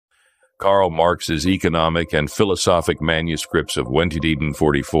Karl Marx's Economic and Philosophic Manuscripts of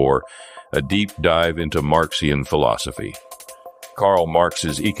 1844, a deep dive into Marxian philosophy. Karl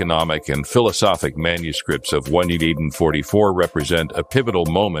Marx's Economic and Philosophic Manuscripts of 1844 represent a pivotal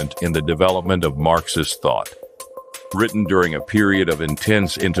moment in the development of Marxist thought. Written during a period of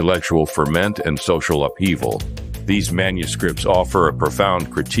intense intellectual ferment and social upheaval, these manuscripts offer a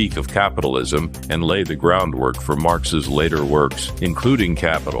profound critique of capitalism and lay the groundwork for Marx's later works, including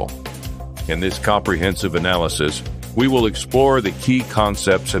Capital. In this comprehensive analysis, we will explore the key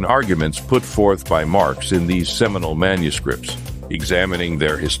concepts and arguments put forth by Marx in these seminal manuscripts, examining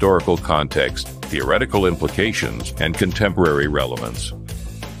their historical context, theoretical implications, and contemporary relevance.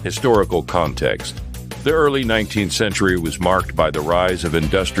 Historical context. The early 19th century was marked by the rise of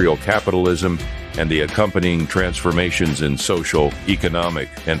industrial capitalism and the accompanying transformations in social, economic,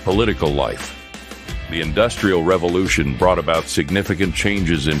 and political life. The Industrial Revolution brought about significant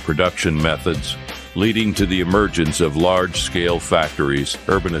changes in production methods, leading to the emergence of large-scale factories,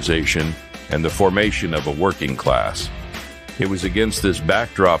 urbanization, and the formation of a working class. It was against this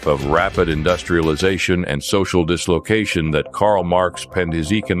backdrop of rapid industrialization and social dislocation that Karl Marx penned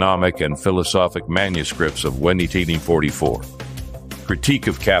his Economic and Philosophic Manuscripts of 1844. Critique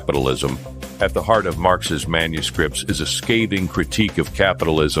of capitalism. At the heart of Marx's manuscripts is a scathing critique of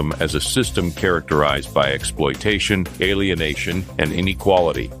capitalism as a system characterized by exploitation, alienation, and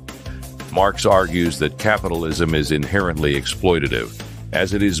inequality. Marx argues that capitalism is inherently exploitative,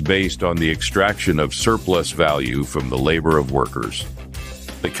 as it is based on the extraction of surplus value from the labor of workers.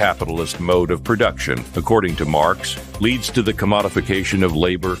 The capitalist mode of production, according to Marx, leads to the commodification of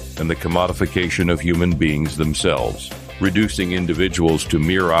labor and the commodification of human beings themselves, reducing individuals to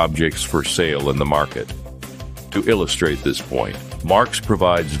mere objects for sale in the market. To illustrate this point, Marx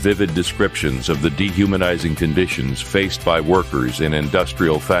provides vivid descriptions of the dehumanizing conditions faced by workers in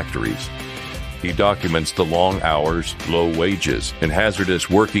industrial factories. He documents the long hours, low wages, and hazardous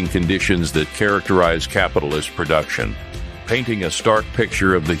working conditions that characterize capitalist production, painting a stark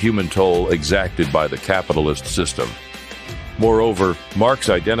picture of the human toll exacted by the capitalist system. Moreover, Marx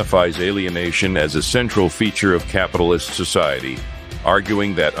identifies alienation as a central feature of capitalist society,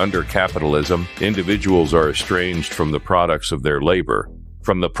 arguing that under capitalism, individuals are estranged from the products of their labor,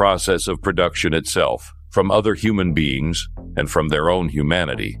 from the process of production itself, from other human beings, and from their own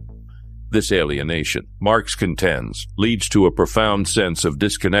humanity. This alienation, Marx contends, leads to a profound sense of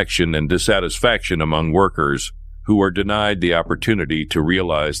disconnection and dissatisfaction among workers who are denied the opportunity to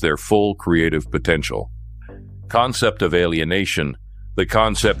realize their full creative potential. Concept of alienation. The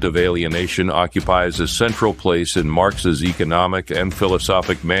concept of alienation occupies a central place in Marx's Economic and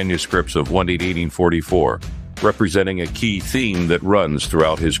Philosophic Manuscripts of 1844, representing a key theme that runs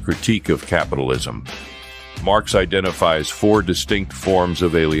throughout his critique of capitalism. Marx identifies four distinct forms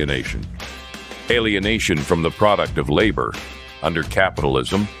of alienation. Alienation from the product of labor. Under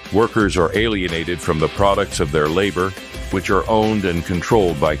capitalism, workers are alienated from the products of their labor, which are owned and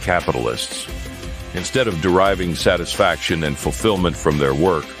controlled by capitalists. Instead of deriving satisfaction and fulfillment from their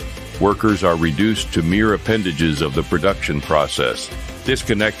work, workers are reduced to mere appendages of the production process,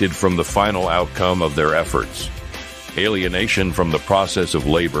 disconnected from the final outcome of their efforts. Alienation from the process of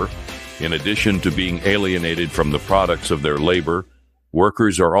labor. In addition to being alienated from the products of their labor,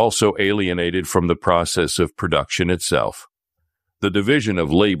 workers are also alienated from the process of production itself. The division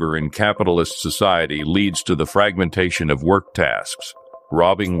of labor in capitalist society leads to the fragmentation of work tasks,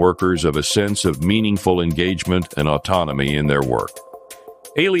 robbing workers of a sense of meaningful engagement and autonomy in their work.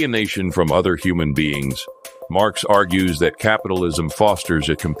 Alienation from other human beings. Marx argues that capitalism fosters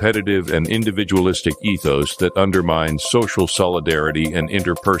a competitive and individualistic ethos that undermines social solidarity and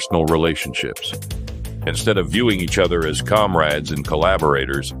interpersonal relationships. Instead of viewing each other as comrades and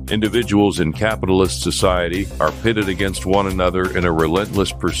collaborators, individuals in capitalist society are pitted against one another in a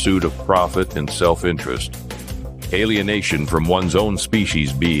relentless pursuit of profit and self-interest. Alienation from one's own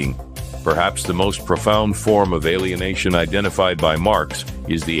species being. Perhaps the most profound form of alienation identified by Marx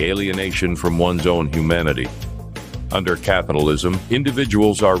is the alienation from one's own humanity. Under capitalism,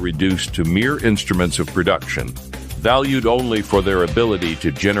 individuals are reduced to mere instruments of production, valued only for their ability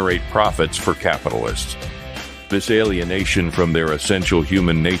to generate profits for capitalists. This alienation from their essential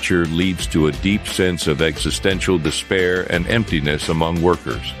human nature leads to a deep sense of existential despair and emptiness among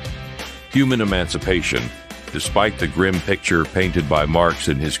workers. Human emancipation. Despite the grim picture painted by Marx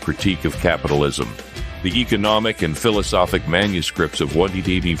in his critique of capitalism, the Economic and Philosophic Manuscripts of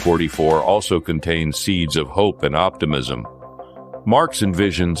 1844 also contain seeds of hope and optimism. Marx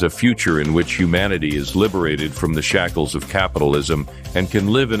envisions a future in which humanity is liberated from the shackles of capitalism and can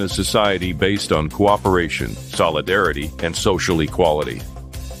live in a society based on cooperation, solidarity, and social equality.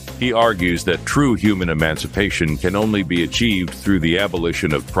 He argues that true human emancipation can only be achieved through the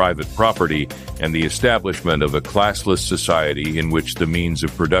abolition of private property and the establishment of a classless society in which the means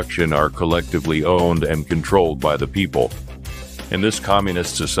of production are collectively owned and controlled by the people. In this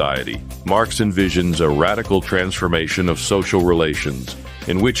communist society, Marx envisions a radical transformation of social relations,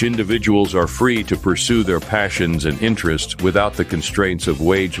 in which individuals are free to pursue their passions and interests without the constraints of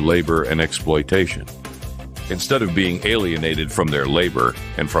wage labor and exploitation. Instead of being alienated from their labor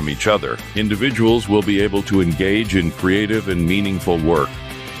and from each other, individuals will be able to engage in creative and meaningful work,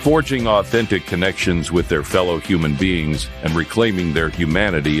 forging authentic connections with their fellow human beings and reclaiming their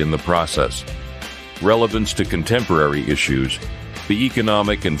humanity in the process. Relevance to contemporary issues. The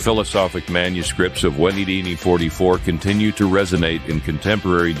economic and philosophic manuscripts of 1944 continue to resonate in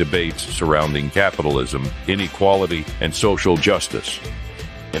contemporary debates surrounding capitalism, inequality, and social justice.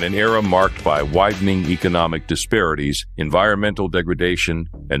 In an era marked by widening economic disparities, environmental degradation,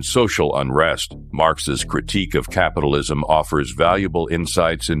 and social unrest, Marx's critique of capitalism offers valuable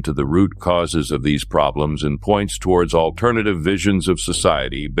insights into the root causes of these problems and points towards alternative visions of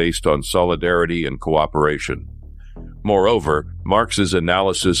society based on solidarity and cooperation. Moreover, Marx's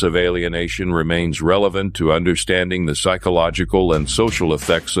analysis of alienation remains relevant to understanding the psychological and social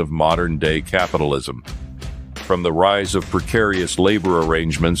effects of modern-day capitalism. From the rise of precarious labor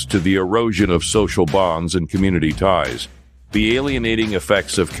arrangements to the erosion of social bonds and community ties, the alienating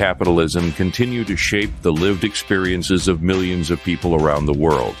effects of capitalism continue to shape the lived experiences of millions of people around the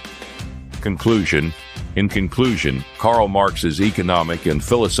world. In conclusion, Karl Marx's economic and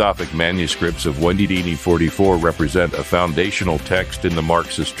philosophic manuscripts of 1944 represent a foundational text in the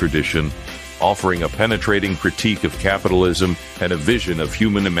Marxist tradition, offering a penetrating critique of capitalism and a vision of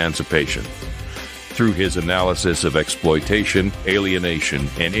human emancipation. Through his analysis of exploitation, alienation,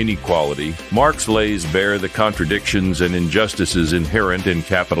 and inequality, Marx lays bare the contradictions and injustices inherent in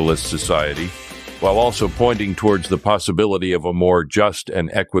capitalist society, while also pointing towards the possibility of a more just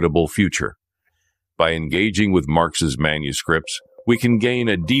and equitable future. By engaging with Marx's manuscripts, we can gain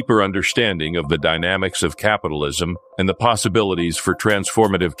a deeper understanding of the dynamics of capitalism and the possibilities for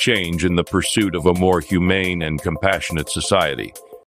transformative change in the pursuit of a more humane and compassionate society.